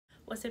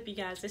What's up, you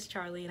guys? It's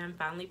Charlie, and I'm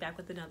finally back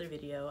with another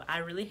video. I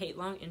really hate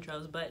long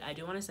intros, but I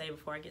do want to say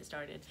before I get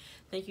started,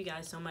 thank you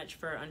guys so much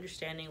for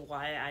understanding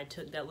why I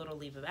took that little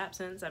leave of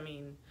absence. I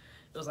mean,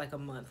 it was like a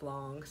month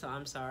long, so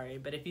I'm sorry.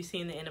 But if you've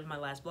seen the end of my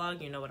last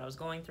vlog, you know what I was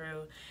going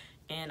through.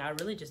 And I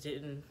really just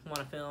didn't want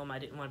to film. I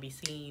didn't want to be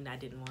seen. I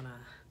didn't want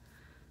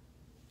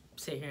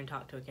to sit here and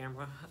talk to a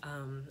camera.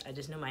 I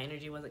just knew my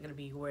energy wasn't going to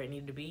be where it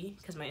needed to be,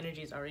 because my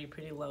energy is already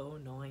pretty low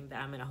knowing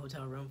that I'm in a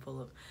hotel room full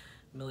of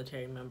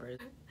military members.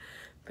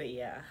 But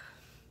yeah,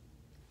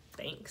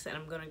 thanks, and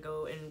I'm gonna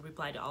go and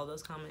reply to all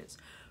those comments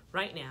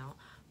right now.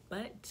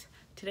 But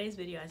today's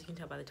video, as you can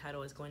tell by the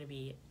title, is going to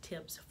be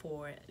tips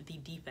for the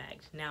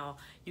DFAC. Now,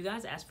 you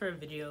guys asked for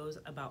videos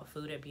about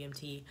food at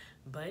BMT,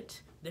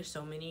 but there's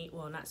so many,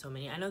 well, not so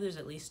many. I know there's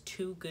at least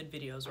 2 good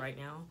videos right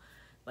now,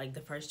 like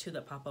the first 2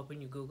 that pop up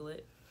when you Google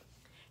it.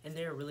 And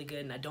they're really good,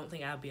 and I don't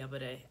think I'll be able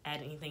to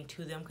add anything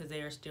to them because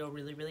they are still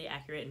really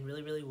accurate and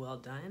really well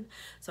done.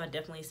 So I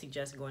definitely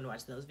suggest going to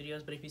watch those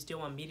videos. But if you still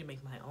want me to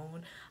make my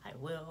own, I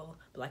will.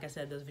 But like I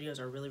said, those videos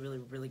are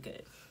really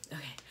good.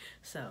 Okay,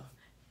 so,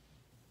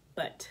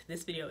 but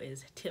this video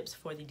is tips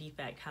for the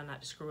DFAC, how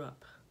not to screw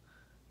up.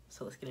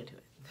 So let's get into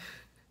it.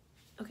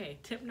 Okay,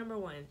 tip number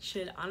 1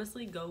 should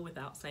honestly go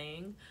without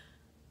saying,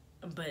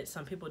 but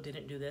some people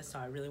didn't do this, so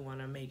I really want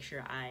to make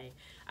sure I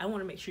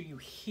want to make sure you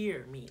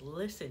hear me,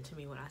 listen to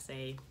me when I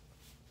say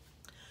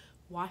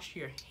wash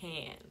your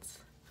hands.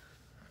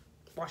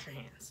 Wash your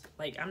hands.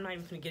 Like, I'm not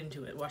even gonna get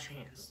into it. Wash your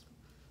hands.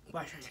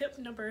 Wash your hands. Tip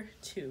number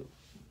 2,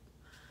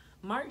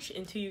 march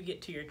until you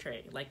get to your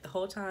tray. Like, the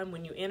whole time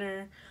when you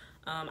enter,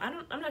 I'm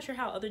not sure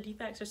how other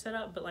DFACs are set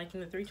up, but like in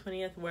the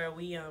 320th where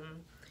we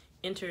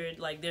entered,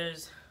 like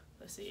there's,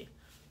 let's see,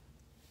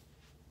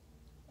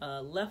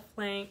 left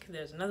flank,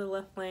 there's another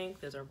left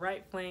flank, there's a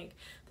right flank,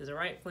 there's a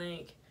right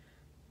flank,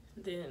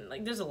 then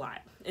like there's a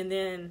lot, and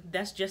then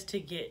that's just to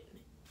get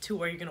to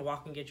where you're gonna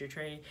walk and get your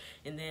tray.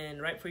 And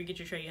then right before you get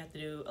your tray, you have to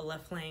do a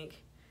left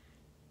flank,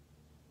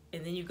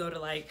 and then you go to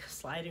like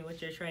sliding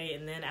with your tray,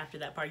 and then after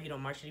that part you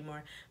don't march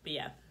anymore. But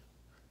yeah,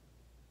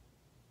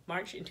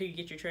 march until you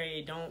get your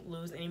tray. Don't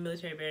lose any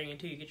military bearing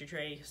until you get your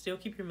tray. Still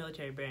keep your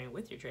military bearing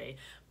with your tray,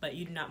 but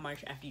you do not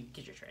march after you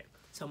get your tray.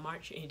 So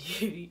march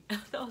until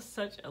that was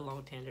such a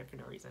long tangent for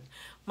no reason.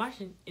 March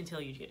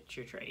until you get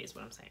your tray is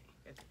what I'm saying.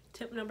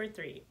 Tip number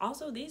 3.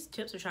 Also, these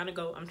tips are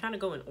I'm trying to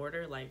go in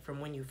order, like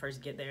from when you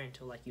first get there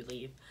until like you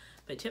leave.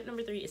 But tip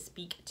number 3 is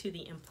speak to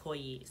the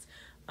employees.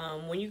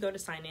 When you go to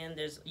sign in,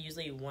 there's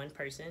usually one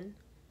person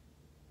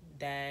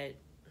that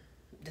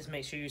just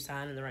makes sure you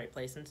sign in the right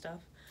place and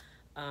stuff.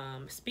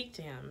 Speak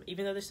to him,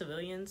 even though they're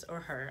civilians, or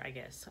her, I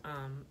guess.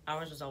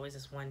 Ours was always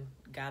this one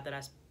guy that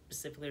I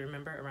specifically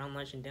remember around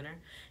lunch and dinner.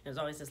 It was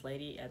always this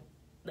lady at,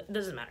 it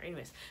doesn't matter.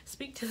 Anyways,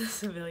 speak to the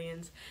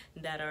civilians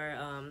that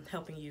are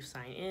helping you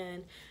sign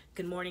in.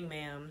 Good morning,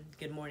 ma'am.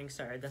 Good morning,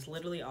 sir. That's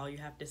literally all you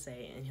have to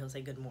say, and he'll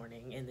say good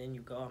morning, and then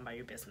you go on by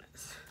your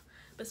business.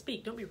 But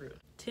speak, don't be rude.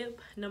 Tip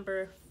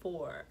number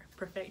 4,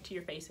 perfect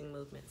your facing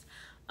movements.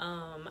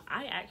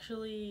 I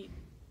actually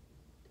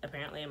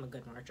apparently am a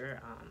good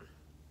marcher.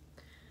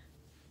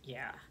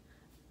 Yeah,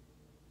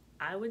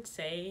 I would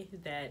say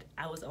that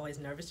I was always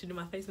nervous to do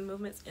my facing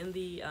movements in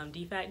the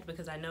DFAC,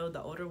 because I know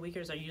the older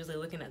weekers are usually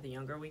looking at the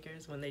younger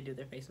weekers when they do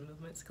their facing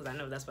movements, because I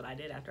know that's what I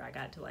did after I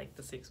got to like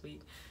the 6th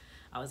week.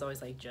 I was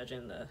always like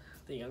judging the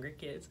younger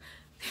kids.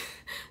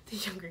 The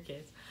younger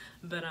kids.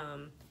 But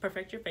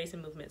perfect your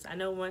facing movements. I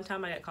know one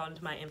time I got called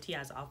into my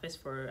MTI's office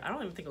for, I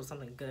don't even think it was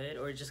something good,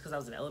 or just because I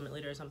was an element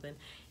leader or something,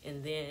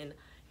 and then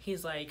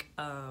he's like,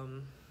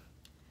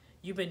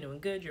 you've been doing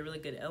good, you're a really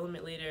good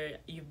element leader,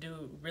 you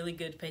do really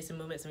good facing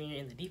movements when you're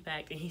in the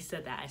DFAC. And he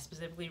said that. I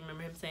specifically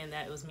remember him saying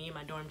that. It was me and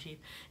my dorm chief,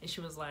 and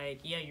she was like,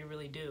 yeah, you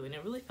really do. And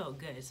it really felt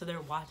good. So they're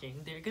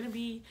watching. They're gonna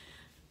be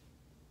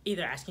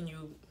either asking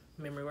you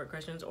memory work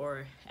questions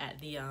or at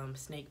the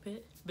snake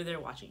pit, but they're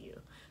watching you.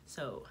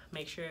 So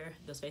make sure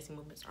those facing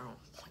movements are on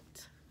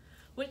point.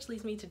 Which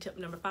leads me to tip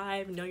number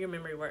 5, know your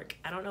memory work.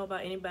 I don't know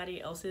about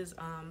anybody else's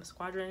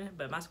squadron,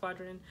 but my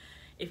squadron,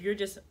 if you're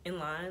just in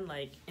line,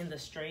 like in the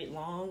straight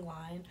long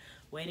line,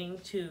 waiting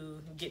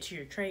to get to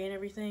your tray and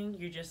everything,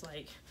 you're just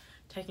like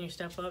taking your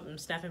step up and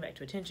snapping back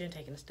to attention,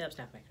 taking a step,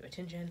 snapping back to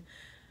attention.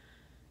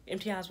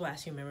 MTIs will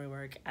ask you memory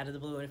work out of the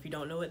blue, and if you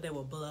don't know it, they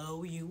will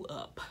blow you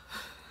up.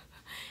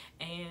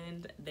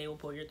 And they will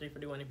pull your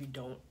 341 if you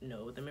don't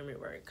know the memory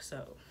work.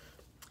 So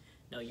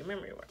know your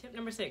memory work. Tip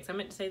number 6, I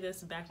meant to say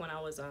this back when I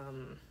was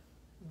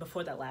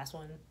before that last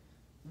one,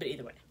 but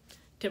either way.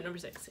 Tip number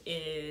 6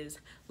 is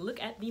look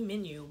at the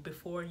menu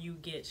before you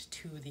get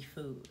to the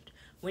food.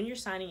 When you're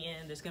signing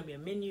in, there's gonna be a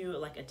menu,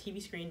 like a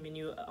TV screen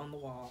menu on the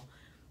wall.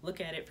 Look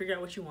at it, figure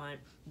out what you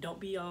want. Don't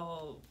be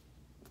all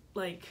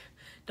like,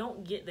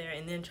 don't get there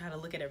and then try to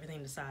look at everything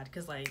and decide,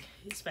 because like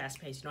it's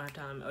fast paced, you don't have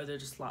time, or they'll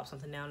just slop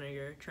something down on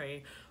your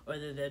tray, or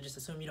they'll just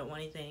assume you don't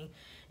want anything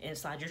and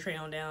slide your tray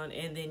on down,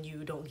 and then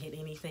you don't get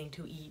anything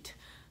to eat.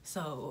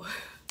 So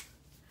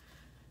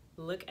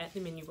look at the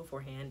menu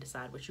beforehand,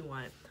 decide what you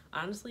want.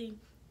 Honestly,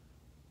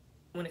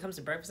 when it comes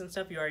to breakfast and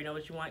stuff, you already know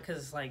what you want,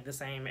 because it's like the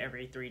same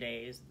every 3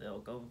 days. They'll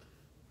go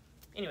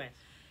Anyway,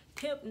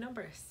 tip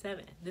number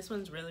 7. This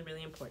one's really,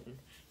 really important.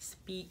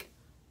 Speak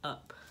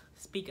up.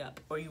 Speak up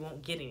or you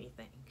won't get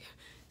anything.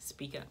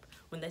 Speak up.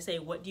 When they say,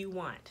 what do you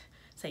want?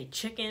 Say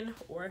chicken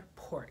or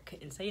pork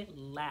and say it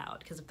loud,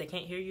 because if they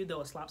can't hear you,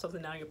 they'll slap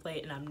something down your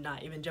plate, and I'm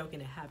not even joking.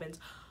 It happens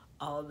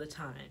all the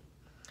time.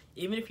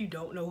 Even if you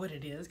don't know what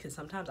it is, because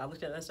sometimes I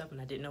looked at that stuff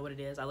and I didn't know what it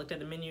is. I looked at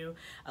the menu,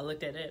 I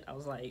looked at it, I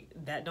was like,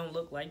 that don't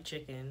look like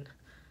chicken.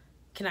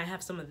 Can I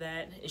have some of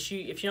that? If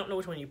you don't know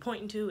which one you're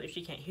pointing to, if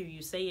she can't hear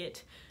you say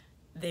it,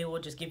 they will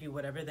just give you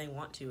whatever they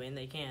want to, and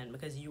they can,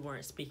 because you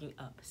weren't speaking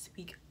up.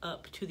 Speak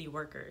up to the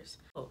workers.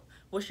 Oh,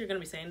 what you're gonna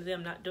be saying to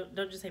them,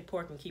 don't just say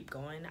pork and keep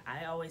going.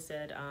 I always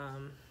said,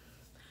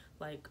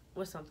 like,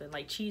 what's something,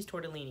 like cheese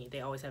tortellini. They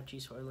always have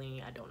cheese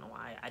tortellini. I don't know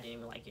why. I didn't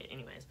even like it.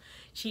 Anyways,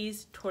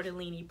 cheese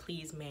tortellini,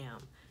 please, ma'am.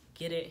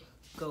 Get it,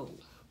 go.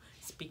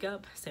 Speak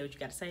up, say what you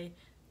gotta say,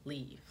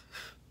 leave.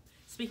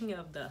 Speaking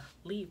of the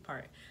leave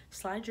part,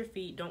 slide your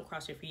feet, don't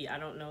cross your feet. I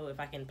don't know if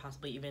I can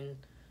possibly even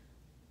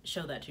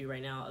show that to you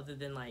right now, other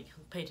than like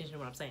pay attention to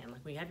what I'm saying.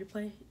 Like when you have your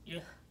plate,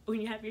 when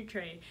you have your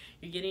tray,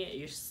 you're getting it,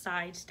 you're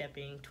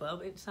sidestepping,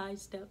 12-inch side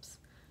steps.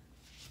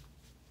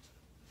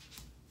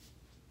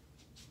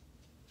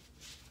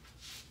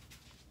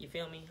 You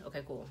feel me?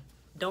 Okay, cool.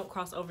 Don't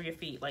cross over your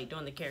feet like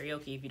doing the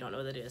karaoke. If you don't know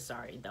what that is,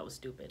 sorry, that was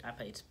stupid. I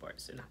played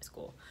sports in high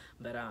school,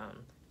 but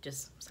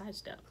just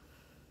sidestep.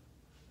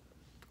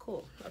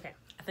 Cool. Okay,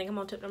 I think I'm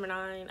on tip number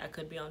 9. I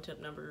could be on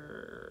tip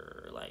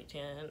number like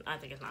 10. I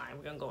think it's 9.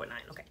 We're gonna go with 9.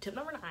 Okay, tip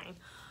number 9.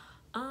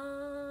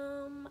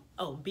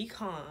 Oh, be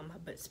calm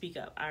but speak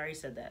up. I already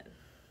said that.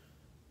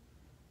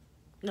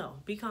 No,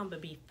 be calm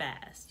but be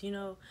fast. You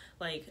know,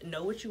 like,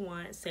 know what you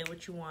want, say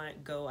what you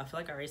want, go. I feel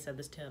like I already said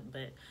this tip,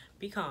 but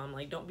be calm.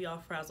 Like, don't be all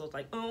frazzled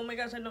like, oh my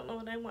gosh, I don't know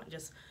what I want.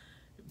 Just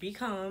be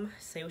calm,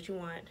 say what you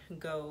want,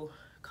 go,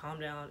 calm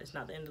down. It's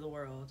not the end of the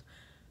world.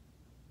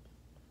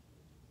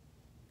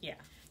 Yeah.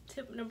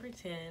 Tip number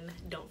 10,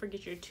 don't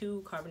forget your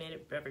 2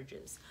 carbonated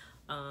beverages.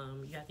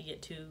 You have to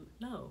get 2,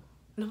 no.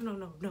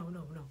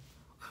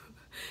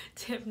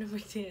 Tip number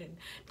 10,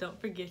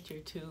 don't forget your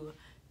 2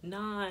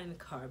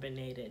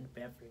 non-carbonated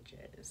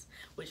beverages,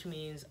 which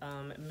means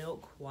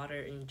milk,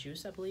 water, and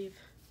juice, I believe,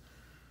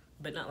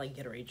 but not like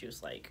Gatorade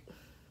juice, like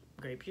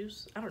grape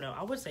juice. I don't know.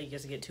 I would say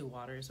just get 2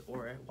 waters,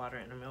 or water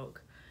and a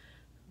milk,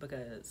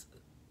 because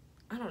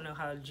I don't know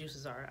how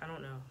juices are. I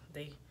don't know.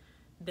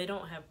 They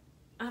don't have,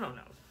 I don't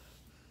know.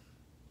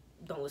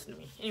 Don't listen to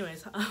me.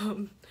 Anyways,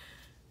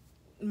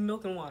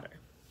 milk and water,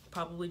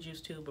 probably juice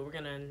too, but we're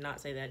gonna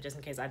not say that just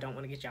in case I don't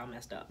want to get y'all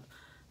messed up.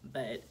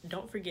 But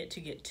don't forget to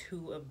get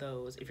 2 of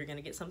those if you're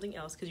gonna get something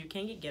else, because you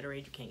can't get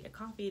Gatorade, you can't get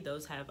coffee.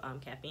 Those have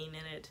caffeine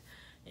in it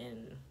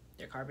and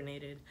they're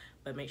carbonated.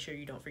 But make sure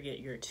you don't forget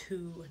your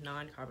 2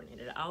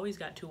 non-carbonated. I always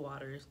got 2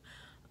 waters,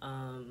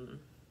 and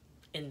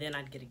then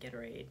I'd get a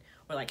Gatorade,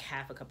 or like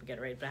half a cup of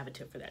Gatorade. But I have a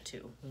tip for that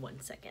too.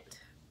 1 second.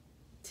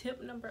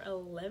 Tip number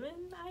 11,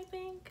 I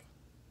think.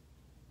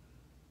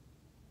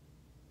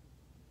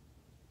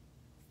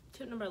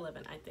 Tip number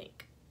 11, I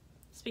think.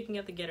 Speaking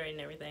of the Gatorade and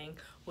everything,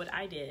 what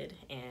I did,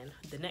 and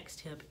the next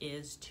tip,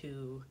 is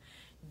to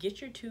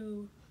get your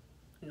 2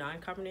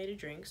 non-carbonated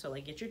drinks. So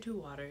like get your 2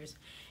 waters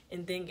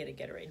and then get a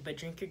Gatorade, but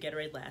drink your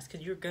Gatorade last,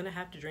 because you're gonna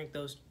have to drink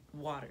those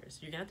waters.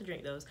 You're gonna have to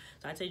drink those.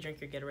 So I'd say drink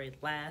your Gatorade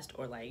last,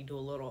 or like do a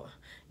little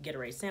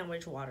Gatorade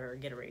sandwich, water or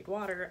Gatorade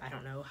water. I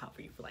don't know,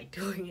 however you feel like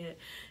doing it,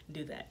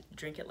 do that.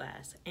 Drink it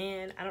last.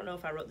 And I don't know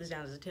if I wrote this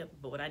down as a tip,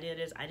 but what I did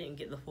is I didn't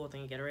get the full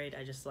thing of Gatorade.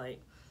 I just like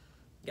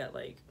got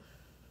like,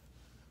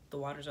 the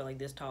waters are like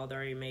this tall, they're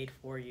already made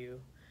for you,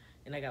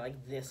 and I got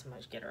like this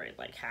much Gatorade,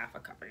 like half a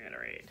cup of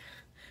Gatorade,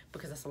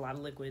 because that's a lot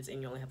of liquids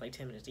and you only have like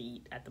 10 minutes to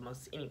eat at the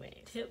most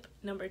anyway. Tip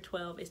number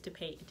 12 is to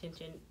pay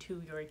attention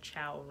to your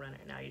chow runner.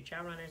 Now your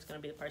chow runner is going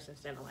to be the person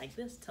standing like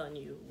this telling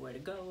you where to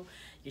go.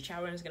 Your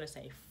chow runner is going to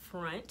say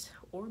front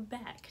or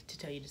back to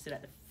tell you to sit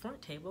at the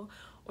front table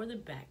or the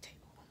back table.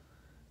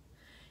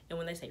 And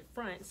when they say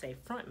front,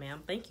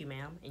 ma'am, thank you,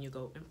 ma'am, and you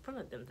go in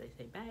front of them. They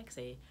say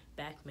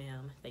back,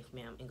 ma'am, thank you,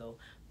 ma'am, and go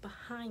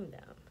behind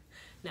them.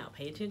 Now,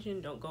 pay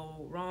attention, don't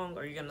go wrong,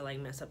 or you're gonna like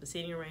mess up the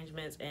seating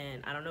arrangements.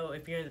 And I don't know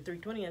if you're in the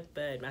 320th,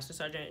 but Master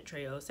Sergeant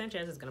Trejo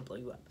Sanchez is gonna blow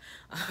you up.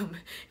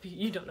 If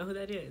you don't know who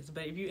that is,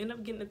 but if you end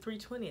up getting the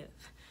 320th,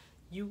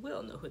 you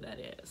will know who that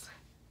is.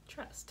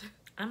 Trust.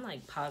 I'm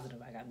like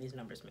positive I got these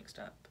numbers mixed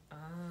up.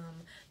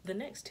 The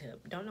next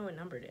tip, don't know what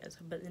number it is,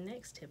 but the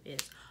next tip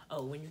is,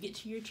 oh, when you get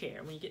to your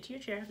chair, the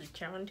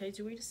chair runner tells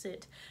you where to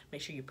sit,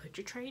 make sure you put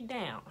your tray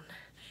down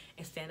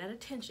and stand at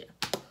attention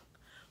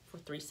for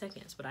 3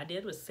 seconds. What I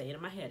did was say it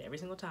in my head every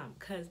single time,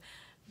 because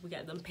we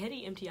got them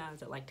petty MTIs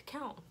that like to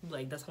count.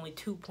 Like, that's only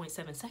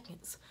 2.7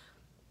 seconds.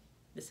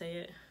 To say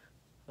it,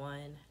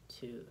 1,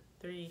 2,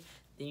 3,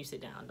 then you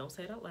sit down. Don't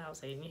say it out loud,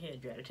 say it in your head,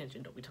 you're at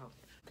attention, don't be talking.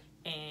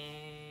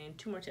 And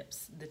 2 more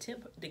tips. The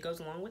tip that goes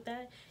along with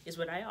that is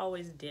what I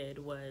always did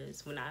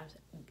was,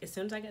 as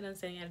soon as I got done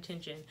sitting at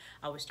attention,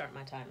 I would start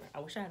my timer. I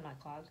wish I had my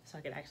clock so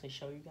I could actually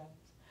show you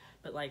guys.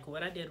 But like,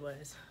 what I did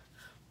was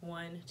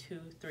 1,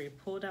 2, 3,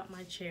 pulled out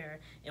my chair,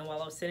 and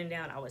while I was sitting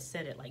down, I would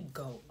set it like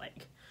go,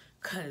 like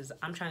because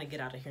I'm trying to get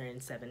out of here in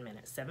 7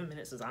 minutes. 7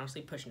 minutes is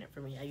honestly pushing it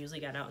for me. I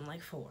usually got out in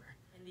like 4.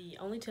 And the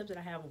only tip that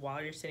I have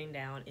while you're sitting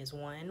down is,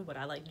 one, what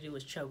I like to do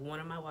is chug one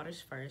of my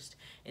waters first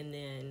and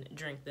then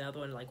drink the other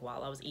one like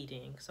while I was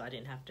eating, so I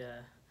didn't have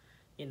to,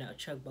 you know,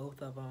 chug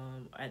both of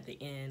them at the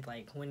end,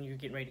 like when you're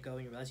getting ready to go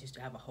and you realize you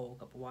still have a whole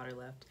cup of water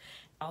left.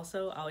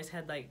 Also, I always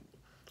had like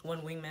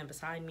one wingman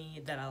beside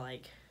me that I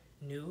like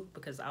knew,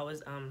 because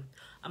I'm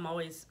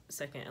always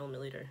second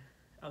element leader.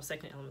 I was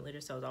second element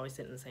leader, so I was always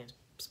sitting in the same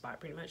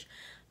spot pretty much.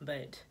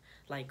 But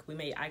like, we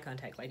made eye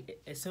contact. Like,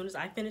 as soon as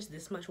I finished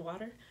this much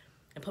water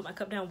and put my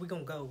cup down, we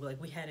gonna go.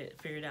 Like, we had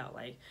it figured out.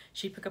 Like,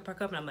 she picked up her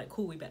cup and I'm like,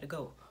 cool, we better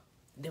go.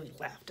 Then we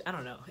left. I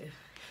don't know.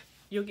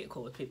 You'll get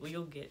cool with people.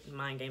 You'll get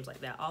mind games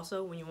like that.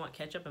 Also, when you want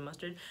ketchup and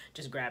mustard,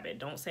 just grab it.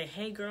 Don't say,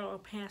 hey girl,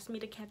 pass me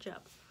the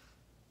ketchup.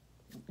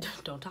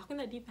 Don't talk in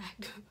that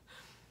DFAC.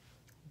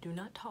 Do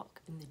not talk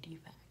in the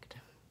DFAC.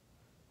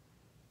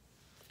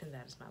 And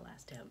that is my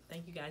last tip.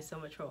 Thank you guys so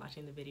much for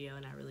watching the video,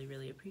 and I really,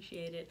 really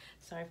appreciate it.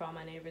 Sorry for all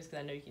my neighbors, because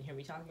I know you can hear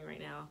me talking right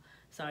now.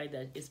 Sorry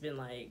that it's been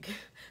like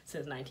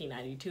since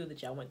 1992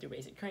 that y'all went through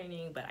basic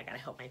training, but I gotta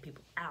help my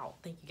people out.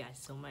 Thank you guys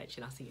so much,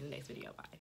 and I'll see you in the next video. Bye.